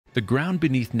The ground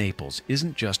beneath Naples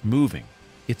isn't just moving,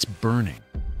 it's burning.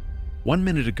 1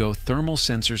 minute ago, thermal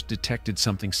sensors detected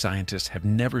something scientists have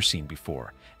never seen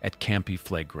before at Campi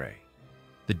Flegrei.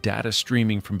 The data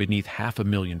streaming from beneath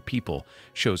 500,000 people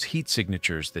shows heat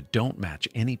signatures that don't match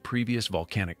any previous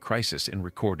volcanic crisis in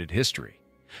recorded history.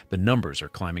 The numbers are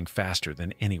climbing faster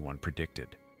than anyone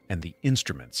predicted, and the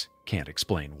instruments can't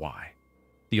explain why.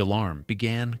 The alarm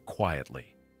began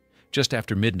quietly. Just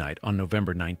after midnight on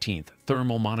November 19th,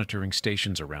 thermal monitoring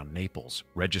stations around Naples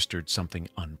registered something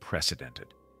unprecedented.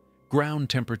 Ground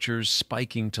temperatures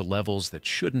spiking to levels that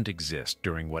shouldn't exist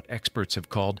during what experts have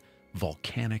called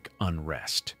volcanic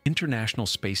unrest. International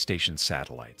Space Station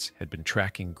satellites had been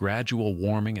tracking gradual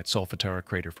warming at Solfatara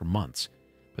crater for months,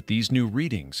 but these new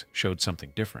readings showed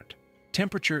something different.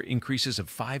 Temperature increases of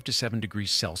 5 to 7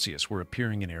 degrees Celsius were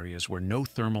appearing in areas where no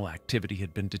thermal activity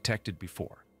had been detected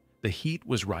before. The heat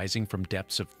was rising from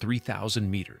depths of 3,000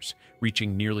 meters,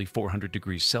 reaching nearly 400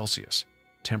 degrees Celsius,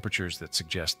 temperatures that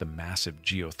suggest the massive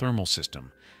geothermal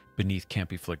system beneath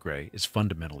Campi Flegrei is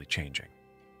fundamentally changing.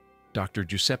 Dr.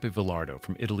 Giuseppe Villardo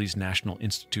from Italy's National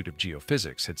Institute of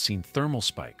Geophysics had seen thermal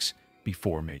spikes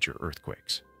before major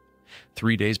earthquakes.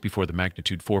 3 days before the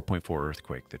magnitude 4.4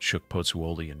 earthquake that shook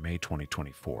Pozzuoli in May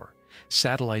 2024,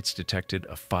 satellites detected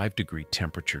a 5-degree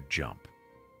temperature jump.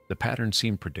 The pattern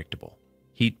seemed predictable: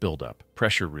 heat buildup,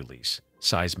 pressure release,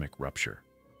 seismic rupture.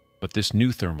 But this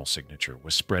new thermal signature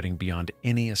was spreading beyond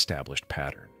any established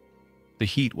pattern. The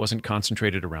heat wasn't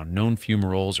concentrated around known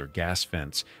fumaroles or gas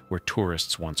vents where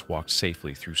tourists once walked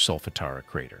safely through Solfatara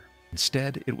crater.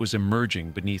 Instead, it was emerging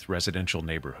beneath residential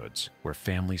neighborhoods where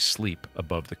families sleep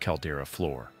above the caldera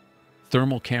floor.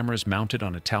 Thermal cameras mounted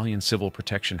on Italian civil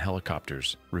protection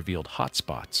helicopters revealed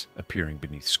hotspots appearing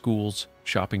beneath schools,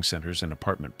 shopping centers, and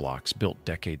apartment blocks built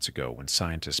decades ago when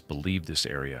scientists believed this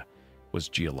area was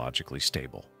geologically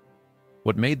stable.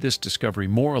 What made this discovery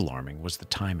more alarming was the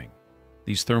timing.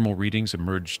 These thermal readings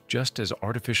emerged just as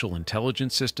artificial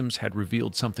intelligence systems had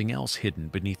revealed something else hidden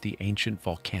beneath the ancient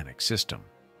volcanic system: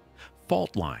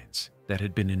 fault lines that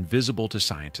had been invisible to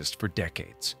scientists for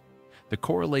decades. The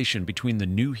correlation between the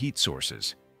new heat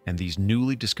sources and these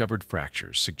newly discovered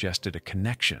fractures suggested a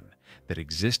connection that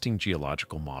existing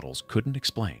geological models couldn't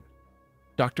explain.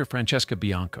 Dr. Francesca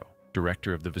Bianco,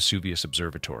 director of the Vesuvius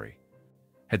Observatory,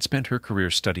 had spent her career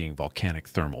studying volcanic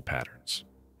thermal patterns.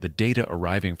 The data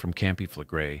arriving from Campi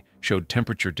Flegrei showed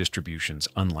temperature distributions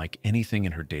unlike anything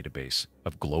in her database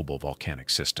of global volcanic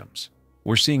systems.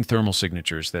 "We're seeing thermal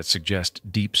signatures that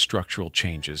suggest deep structural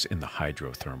changes in the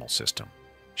hydrothermal system,"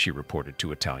 she reported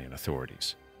to Italian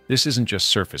authorities. "This isn't just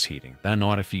surface heating,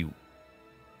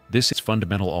 This is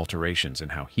fundamental alterations in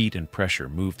how heat and pressure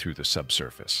move through the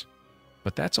subsurface."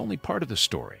 But that's only part of the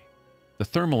story. The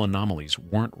thermal anomalies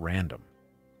weren't random.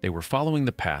 They were following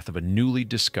the path of a newly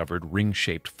discovered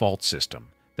ring-shaped fault system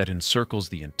that encircles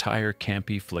the entire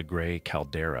Campi Flegrei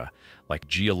caldera like a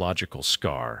geological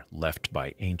scar left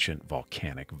by ancient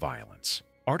volcanic violence.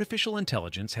 Artificial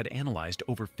intelligence had analyzed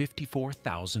over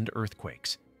 54,000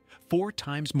 earthquakes, 4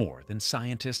 times more than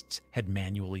scientists had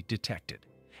manually detected,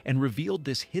 and revealed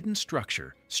this hidden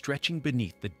structure stretching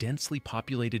beneath the densely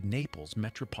populated Naples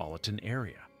metropolitan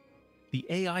area. The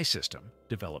AI system,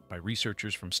 developed by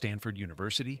researchers from Stanford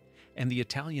University and the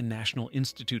Italian National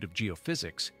Institute of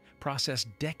Geophysics, processed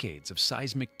decades of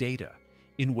seismic data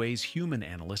in ways human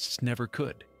analysts never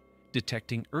could,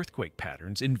 detecting earthquake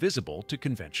patterns invisible to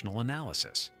conventional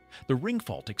analysis. The ring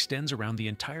fault extends around the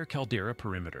entire caldera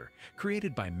perimeter,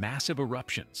 created by massive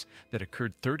eruptions that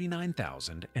occurred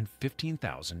 39,000 and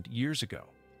 15,000 years ago.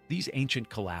 These ancient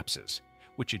collapses,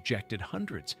 which ejected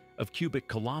hundreds of cubic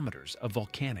kilometers of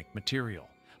volcanic material,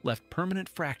 left permanent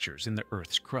fractures in the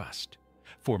Earth's crust.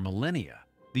 For millennia,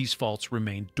 these faults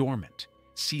remained dormant,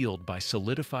 sealed by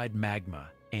solidified magma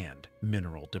and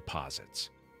mineral deposits.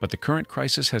 But the current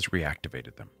crisis has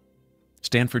reactivated them.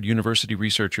 Stanford University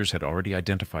researchers had already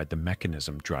identified the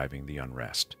mechanism driving the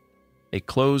unrest. A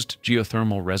closed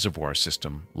geothermal reservoir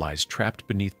system lies trapped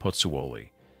beneath Pozzuoli,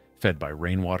 fed by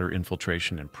rainwater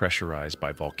infiltration and pressurized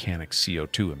by volcanic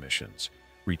CO2 emissions,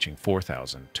 reaching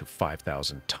 4,000 to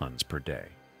 5,000 tons per day,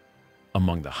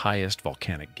 among the highest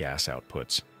volcanic gas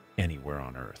outputs anywhere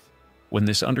on Earth. When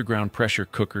this underground pressure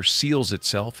cooker seals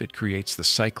itself, it creates the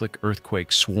cyclic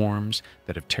earthquake swarms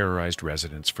that have terrorized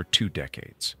residents for 2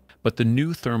 decades. But the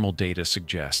new thermal data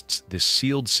suggests this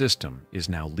sealed system is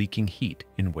now leaking heat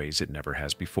in ways it never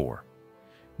has before.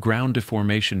 Ground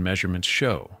deformation measurements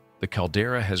show the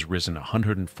caldera has risen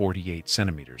 148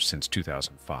 centimeters since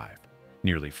 2005,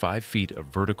 nearly 5 feet of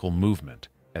vertical movement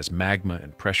as magma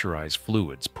and pressurized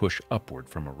fluids push upward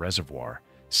from a reservoir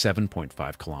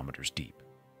 7.5 kilometers deep.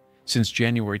 Since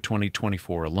January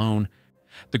 2024 alone,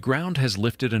 the ground has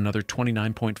lifted another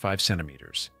 29.5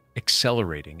 centimeters,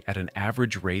 accelerating at an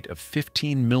average rate of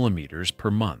 15 millimeters per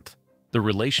month. The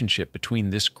relationship between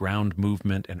this ground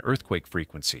movement and earthquake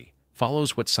frequency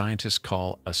follows what scientists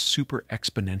call a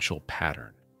super-exponential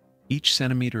pattern. Each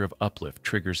centimeter of uplift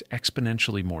triggers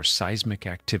exponentially more seismic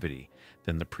activity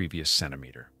than the previous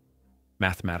centimeter.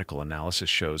 Mathematical analysis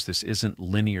shows this isn't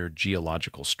linear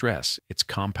geological stress, it's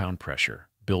compound pressure,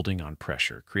 building on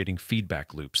pressure, creating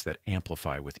feedback loops that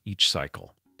amplify with each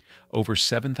cycle. Over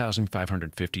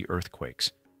 7,550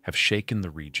 earthquakes have shaken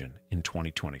the region in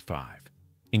 2025,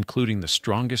 including the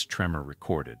strongest tremor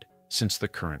recorded since the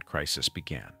current crisis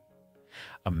began,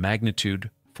 a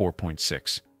magnitude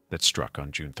 4.6 that struck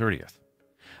on June 30th.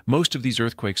 Most of these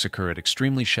earthquakes occur at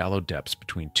extremely shallow depths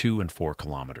between 2 and 4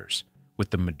 kilometers,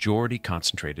 with the majority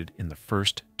concentrated in the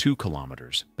first 2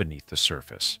 kilometers beneath the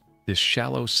surface. This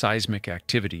shallow seismic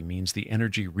activity means the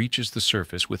energy reaches the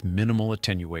surface with minimal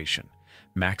attenuation,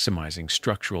 maximizing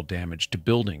structural damage to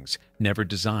buildings never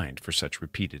designed for such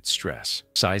repeated stress.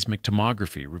 Seismic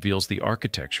tomography reveals the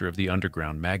architecture of the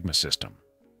underground magma system.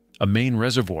 A main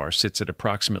reservoir sits at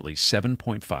approximately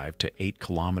 7.5 to 8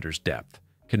 kilometers depth,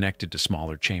 connected to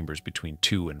smaller chambers between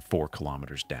 2 and 4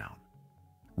 kilometers down.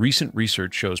 Recent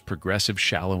research shows progressive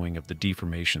shallowing of the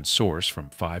deformation source from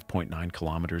 5.9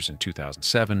 kilometers in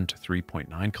 2007 to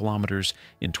 3.9 kilometers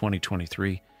in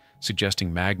 2023,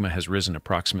 suggesting magma has risen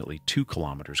approximately 2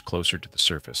 kilometers closer to the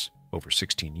surface over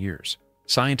 16 years.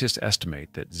 Scientists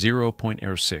estimate that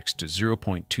 0.06 to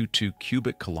 0.22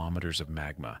 cubic kilometers of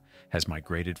magma has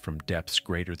migrated from depths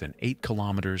greater than 8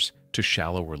 kilometers to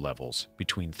shallower levels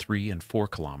between 3 and 4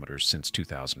 kilometers since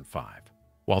 2005.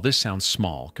 While this sounds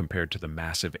small compared to the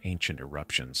massive ancient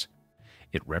eruptions,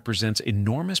 it represents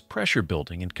enormous pressure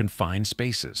building in confined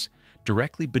spaces,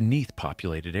 directly beneath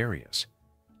populated areas.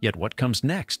 Yet what comes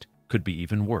next could be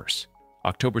even worse.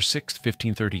 October 6,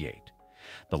 1538.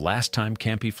 The last time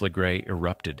Campi Flegrei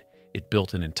erupted, it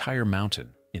built an entire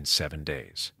mountain in 7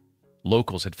 days.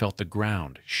 Locals had felt the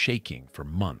ground shaking for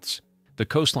months. The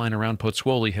coastline around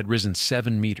Pozzuoli had risen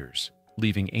 7 meters,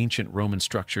 leaving ancient Roman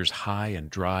structures high and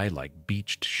dry like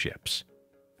beached ships.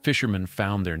 Fishermen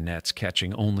found their nets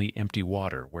catching only empty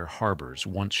water where harbors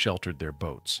once sheltered their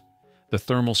boats. The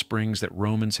thermal springs that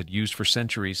Romans had used for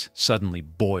centuries suddenly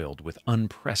boiled with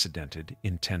unprecedented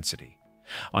intensity.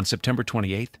 On September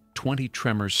 28th, 20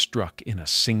 tremors struck in a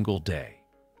single day.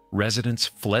 Residents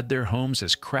fled their homes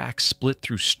as cracks split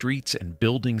through streets and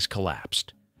buildings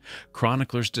collapsed.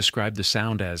 Chroniclers described the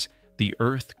sound as the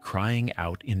earth crying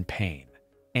out in pain.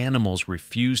 Animals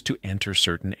refused to enter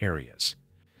certain areas,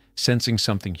 sensing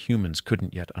something humans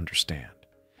couldn't yet understand.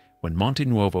 When Monte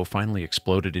Nuovo finally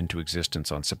exploded into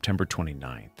existence on September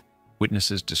 29th,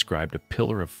 witnesses described a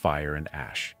pillar of fire and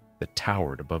ash that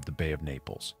towered above the Bay of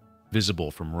Naples,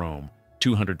 visible from Rome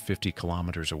 250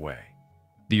 kilometers away.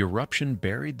 The eruption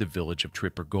buried the village of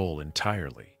Trippergol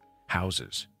entirely,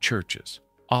 houses, churches,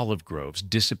 olive groves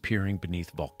disappearing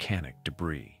beneath volcanic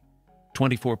debris.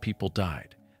 24 people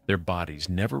died, their bodies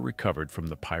never recovered from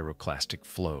the pyroclastic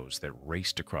flows that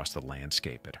raced across the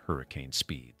landscape at hurricane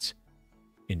speeds.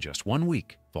 In just 1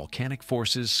 week, volcanic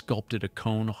forces sculpted a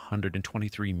cone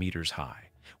 123 meters high,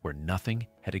 where nothing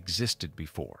had existed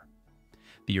before.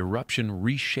 The eruption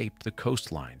reshaped the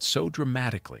coastline so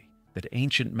dramatically that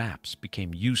ancient maps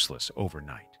became useless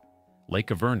overnight.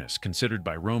 Lake Avernus, considered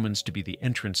by Romans to be the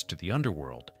entrance to the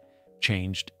underworld,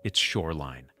 changed its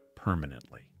shoreline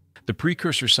permanently. The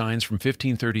precursor signs from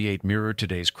 1538 mirror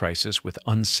today's crisis with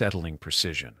unsettling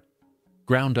precision.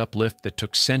 Ground uplift that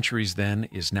took centuries then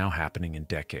is now happening in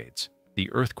decades. The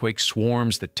earthquake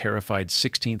swarms that terrified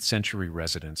 16th century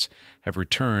residents have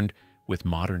returned with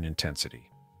modern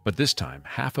intensity. But this time,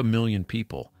 500,000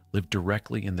 people live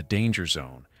directly in the danger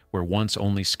zone where once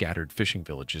only scattered fishing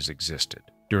villages existed.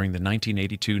 During the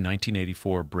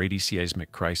 1982-1984 Brady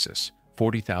seismic crisis,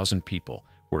 40,000 people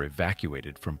were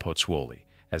evacuated from Pozzuoli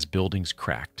as buildings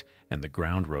cracked and the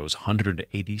ground rose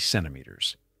 180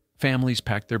 centimeters. Families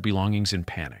packed their belongings in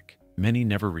panic, many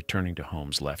never returning to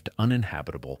homes left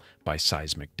uninhabitable by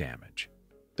seismic damage.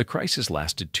 The crisis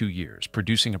lasted 2 years,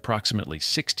 producing approximately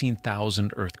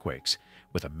 16,000 earthquakes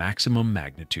with a maximum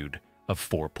magnitude of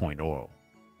 4.0.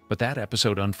 But that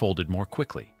episode unfolded more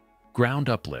quickly. Ground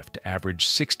uplift averaged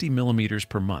 60 millimeters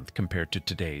per month compared to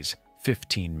today's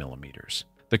 15 millimeters.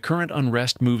 The current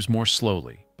unrest moves more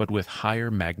slowly, but with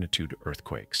higher magnitude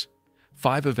earthquakes.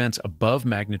 5 events above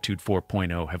magnitude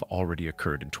 4.0 have already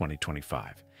occurred in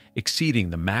 2025, exceeding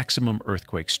the maximum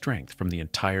earthquake strength from the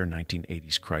entire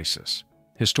 1980s crisis.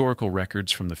 Historical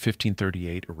records from the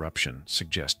 1538 eruption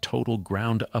suggest total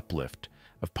ground uplift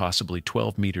of possibly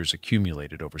 12 meters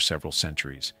accumulated over several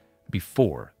centuries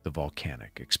before the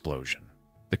volcanic explosion.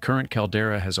 The current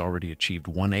caldera has already achieved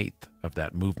 1/8 of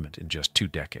that movement in just 2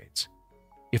 decades.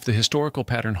 If the historical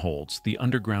pattern holds, the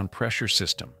underground pressure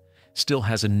system still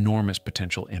has enormous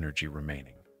potential energy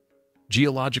remaining.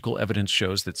 Geological evidence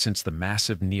shows that since the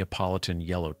massive Neapolitan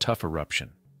yellow tuff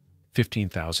eruption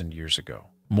 15,000 years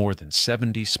ago, more than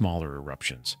 70 smaller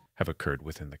eruptions have occurred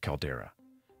within the caldera.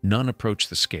 None approach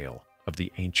the scale of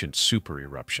the ancient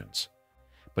super-eruptions,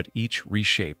 but each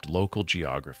reshaped local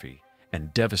geography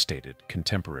and devastated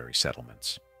contemporary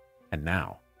settlements. And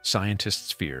now,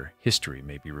 scientists fear history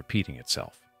may be repeating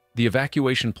itself. The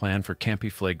evacuation plan for Campi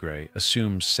Flegrei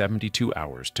assumes 72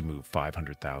 hours to move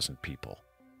 500,000 people.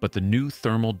 But the new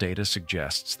thermal data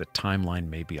suggests that timeline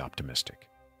may be optimistic.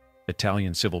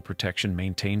 Italian civil protection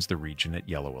maintains the region at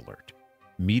yellow alert.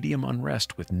 Medium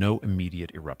unrest with no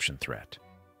immediate eruption threat.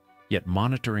 Yet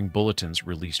monitoring bulletins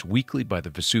released weekly by the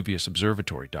Vesuvius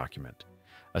Observatory document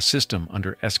a system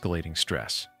under escalating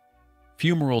stress.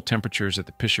 Fumarole temperatures at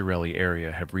the Pisciarelli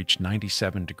area have reached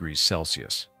 97 degrees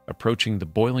Celsius, approaching the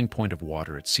boiling point of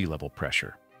water at sea level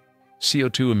pressure.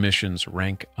 CO2 emissions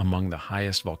rank among the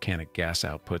highest volcanic gas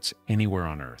outputs anywhere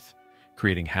on Earth,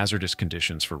 creating hazardous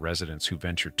conditions for residents who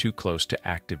venture too close to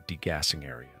active degassing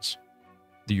areas.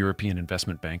 The European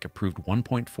Investment Bank approved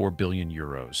 €1.4 billion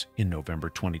in November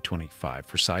 2025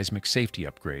 for seismic safety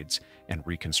upgrades and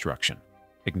reconstruction,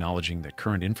 acknowledging that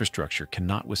current infrastructure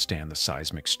cannot withstand the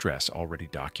seismic stress already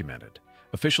documented.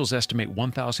 Officials estimate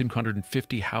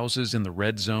 1,250 houses in the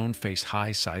red zone face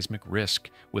high seismic risk,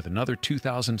 with another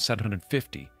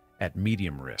 2,750 at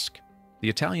medium risk. The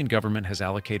Italian government has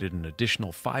allocated an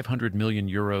additional €500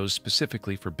 million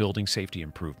specifically for building safety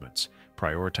improvements,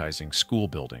 prioritizing school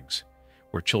buildings,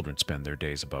 where children spend their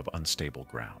days above unstable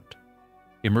ground.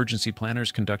 Emergency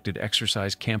planners conducted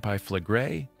exercise Campi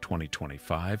Flegrei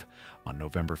 2025 on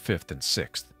November 5th and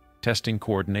 6th, testing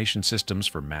coordination systems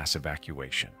for mass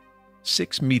evacuation.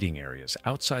 6 meeting areas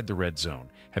outside the red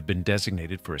zone have been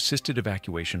designated for assisted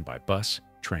evacuation by bus,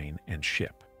 train, and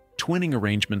ship. Twinning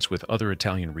arrangements with other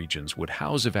Italian regions would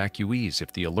house evacuees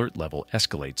if the alert level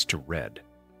escalates to red,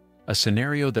 a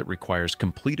scenario that requires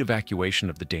complete evacuation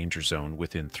of the danger zone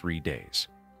within 3 days.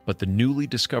 But the newly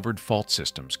discovered fault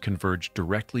systems converge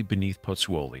directly beneath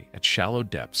Pozzuoli at shallow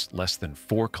depths less than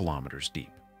 4 kilometers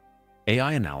deep.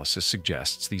 AI analysis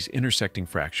suggests these intersecting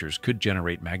fractures could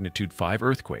generate magnitude 5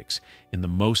 earthquakes in the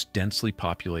most densely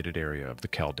populated area of the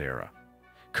caldera.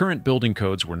 Current building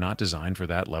codes were not designed for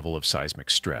that level of seismic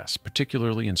stress,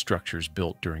 particularly in structures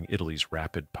built during Italy's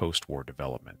rapid post-war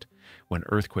development, when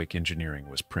earthquake engineering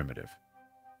was primitive.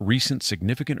 Recent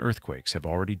significant earthquakes have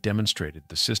already demonstrated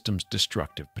the system's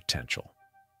destructive potential.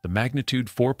 The magnitude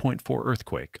 4.4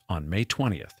 earthquake on May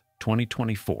 20th,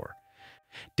 2024,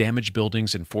 damaged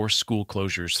buildings and forced school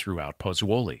closures throughout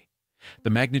Pozzuoli. The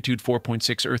magnitude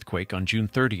 4.6 earthquake on June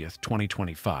 30th,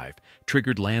 2025,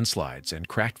 triggered landslides and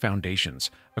cracked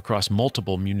foundations across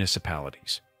multiple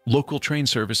municipalities. Local train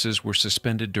services were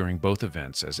suspended during both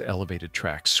events as elevated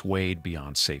tracks swayed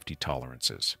beyond safety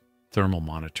tolerances. Thermal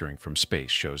monitoring from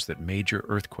space shows that major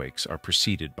earthquakes are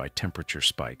preceded by temperature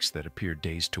spikes that appear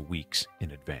days to weeks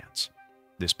in advance.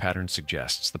 This pattern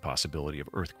suggests the possibility of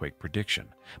earthquake prediction,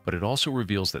 but it also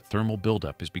reveals that thermal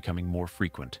buildup is becoming more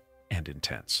frequent and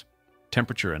intense.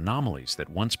 Temperature anomalies that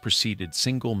once preceded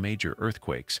single major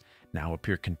earthquakes now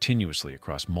appear continuously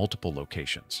across multiple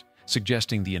locations,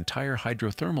 suggesting the entire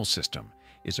hydrothermal system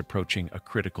is approaching a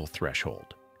critical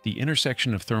threshold. The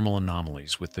intersection of thermal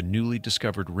anomalies with the newly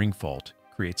discovered ring fault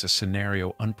creates a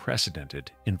scenario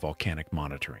unprecedented in volcanic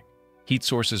monitoring. Heat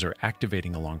sources are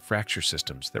activating along fracture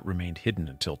systems that remained hidden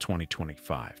until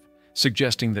 2025,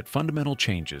 suggesting that fundamental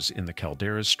changes in the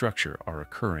caldera's structure are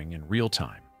occurring in real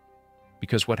time,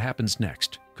 because what happens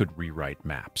next could rewrite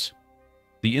maps.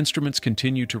 The instruments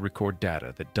continue to record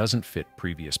data that doesn't fit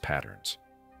previous patterns.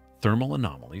 Thermal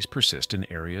anomalies persist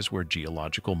in areas where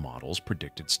geological models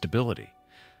predicted stability.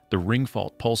 The ring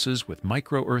fault pulses with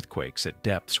micro-earthquakes at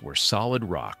depths where solid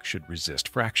rock should resist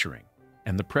fracturing,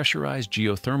 and the pressurized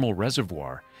geothermal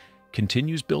reservoir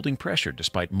continues building pressure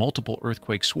despite multiple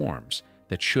earthquake swarms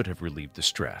that should have relieved the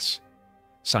stress.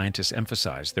 Scientists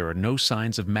emphasize there are no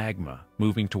signs of magma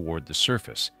moving toward the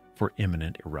surface for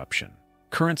imminent eruption.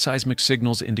 Current seismic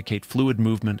signals indicate fluid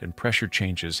movement and pressure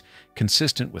changes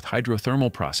consistent with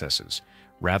hydrothermal processes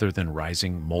rather than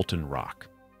rising molten rock.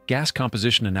 Gas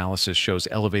composition analysis shows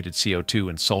elevated CO2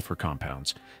 and sulfur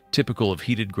compounds, typical of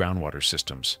heated groundwater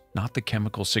systems, not the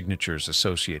chemical signatures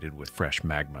associated with fresh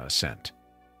magma ascent.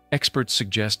 Experts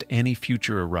suggest any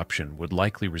future eruption would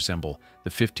likely resemble the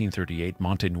 1538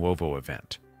 Monte Nuovo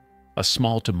event, a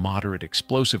small to moderate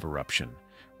explosive eruption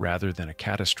rather than a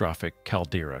catastrophic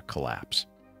caldera collapse.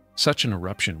 Such an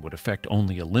eruption would affect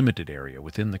only a limited area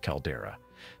within the caldera,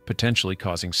 potentially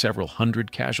causing several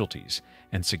hundred casualties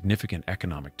and significant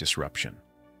economic disruption,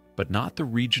 but not the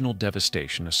regional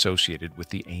devastation associated with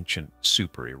the ancient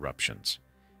super-eruptions.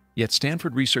 Yet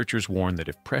Stanford researchers warn that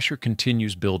if pressure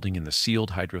continues building in the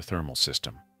sealed hydrothermal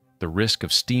system, the risk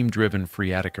of steam-driven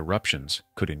phreatic eruptions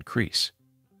could increase.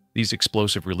 These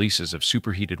explosive releases of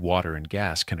superheated water and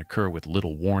gas can occur with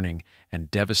little warning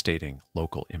and devastating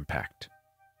local impact.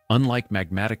 Unlike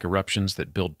magmatic eruptions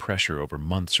that build pressure over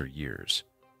months or years,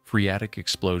 phreatic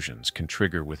explosions can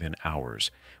trigger within hours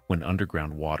when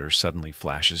underground water suddenly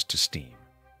flashes to steam.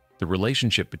 The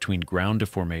relationship between ground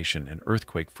deformation and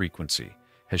earthquake frequency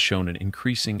has shown an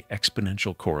increasing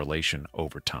exponential correlation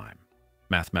over time.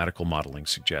 Mathematical modeling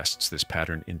suggests this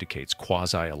pattern indicates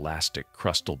quasi-elastic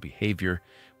crustal behavior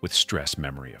with stress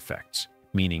memory effects,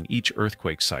 meaning each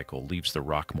earthquake cycle leaves the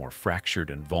rock more fractured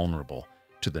and vulnerable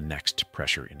to the next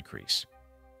pressure increase.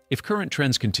 If current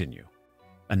trends continue,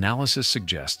 analysis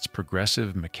suggests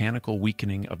progressive mechanical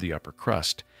weakening of the upper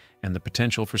crust and the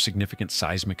potential for significant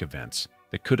seismic events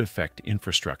that could affect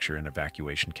infrastructure and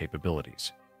evacuation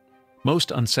capabilities.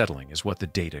 Most unsettling is what the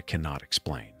data cannot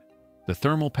explain. The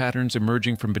thermal patterns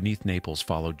emerging from beneath Naples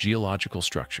follow geological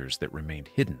structures that remained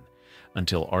hidden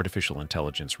until artificial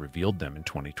intelligence revealed them in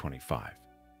 2025.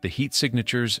 The heat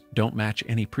signatures don't match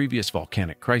any previous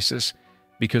volcanic crisis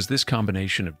because this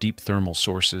combination of deep thermal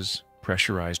sources,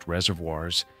 pressurized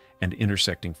reservoirs, and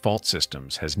intersecting fault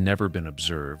systems has never been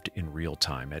observed in real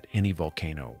time at any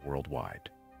volcano worldwide.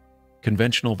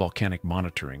 Conventional volcanic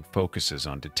monitoring focuses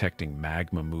on detecting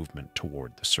magma movement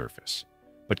toward the surface.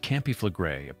 But Campi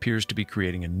Flegrei appears to be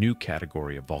creating a new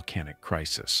category of volcanic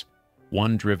crisis,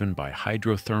 one driven by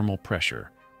hydrothermal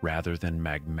pressure rather than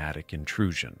magmatic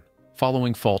intrusion,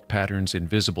 following fault patterns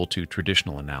invisible to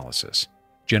traditional analysis,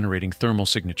 generating thermal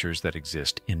signatures that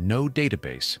exist in no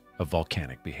database of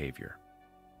volcanic behavior.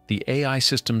 The AI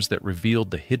systems that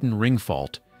revealed the hidden ring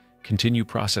fault continue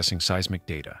processing seismic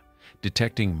data,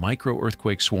 detecting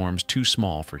micro-earthquake swarms too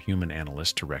small for human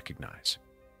analysts to recognize.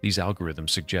 These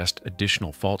algorithms suggest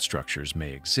additional fault structures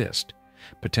may exist,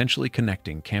 potentially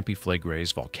connecting Campi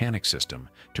Flegrei's volcanic system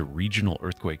to regional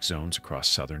earthquake zones across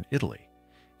southern Italy.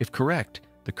 If correct,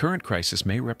 the current crisis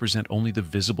may represent only the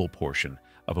visible portion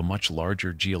of a much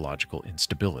larger geological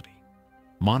instability.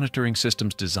 Monitoring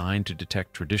systems designed to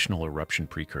detect traditional eruption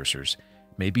precursors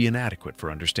may be inadequate for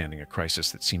understanding a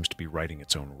crisis that seems to be writing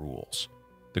its own rules.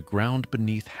 The ground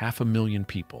beneath 500,000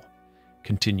 people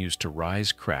continues to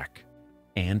rise, crack,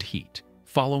 and heat,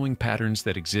 following patterns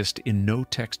that exist in no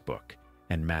textbook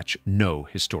and match no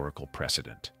historical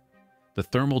precedent. The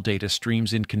thermal data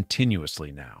streams in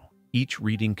continuously now, each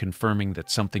reading confirming that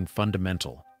something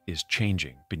fundamental is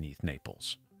changing beneath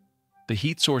Naples. The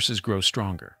heat sources grow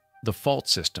stronger, the fault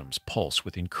systems pulse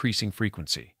with increasing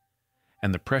frequency,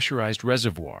 and the pressurized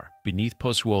reservoir beneath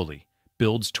Pozzuoli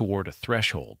builds toward a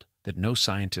threshold that no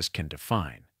scientist can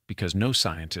define because no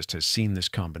scientist has seen this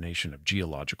combination of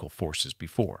geological forces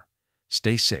before.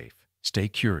 Stay safe, stay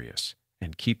curious,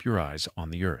 and keep your eyes on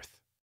the Earth.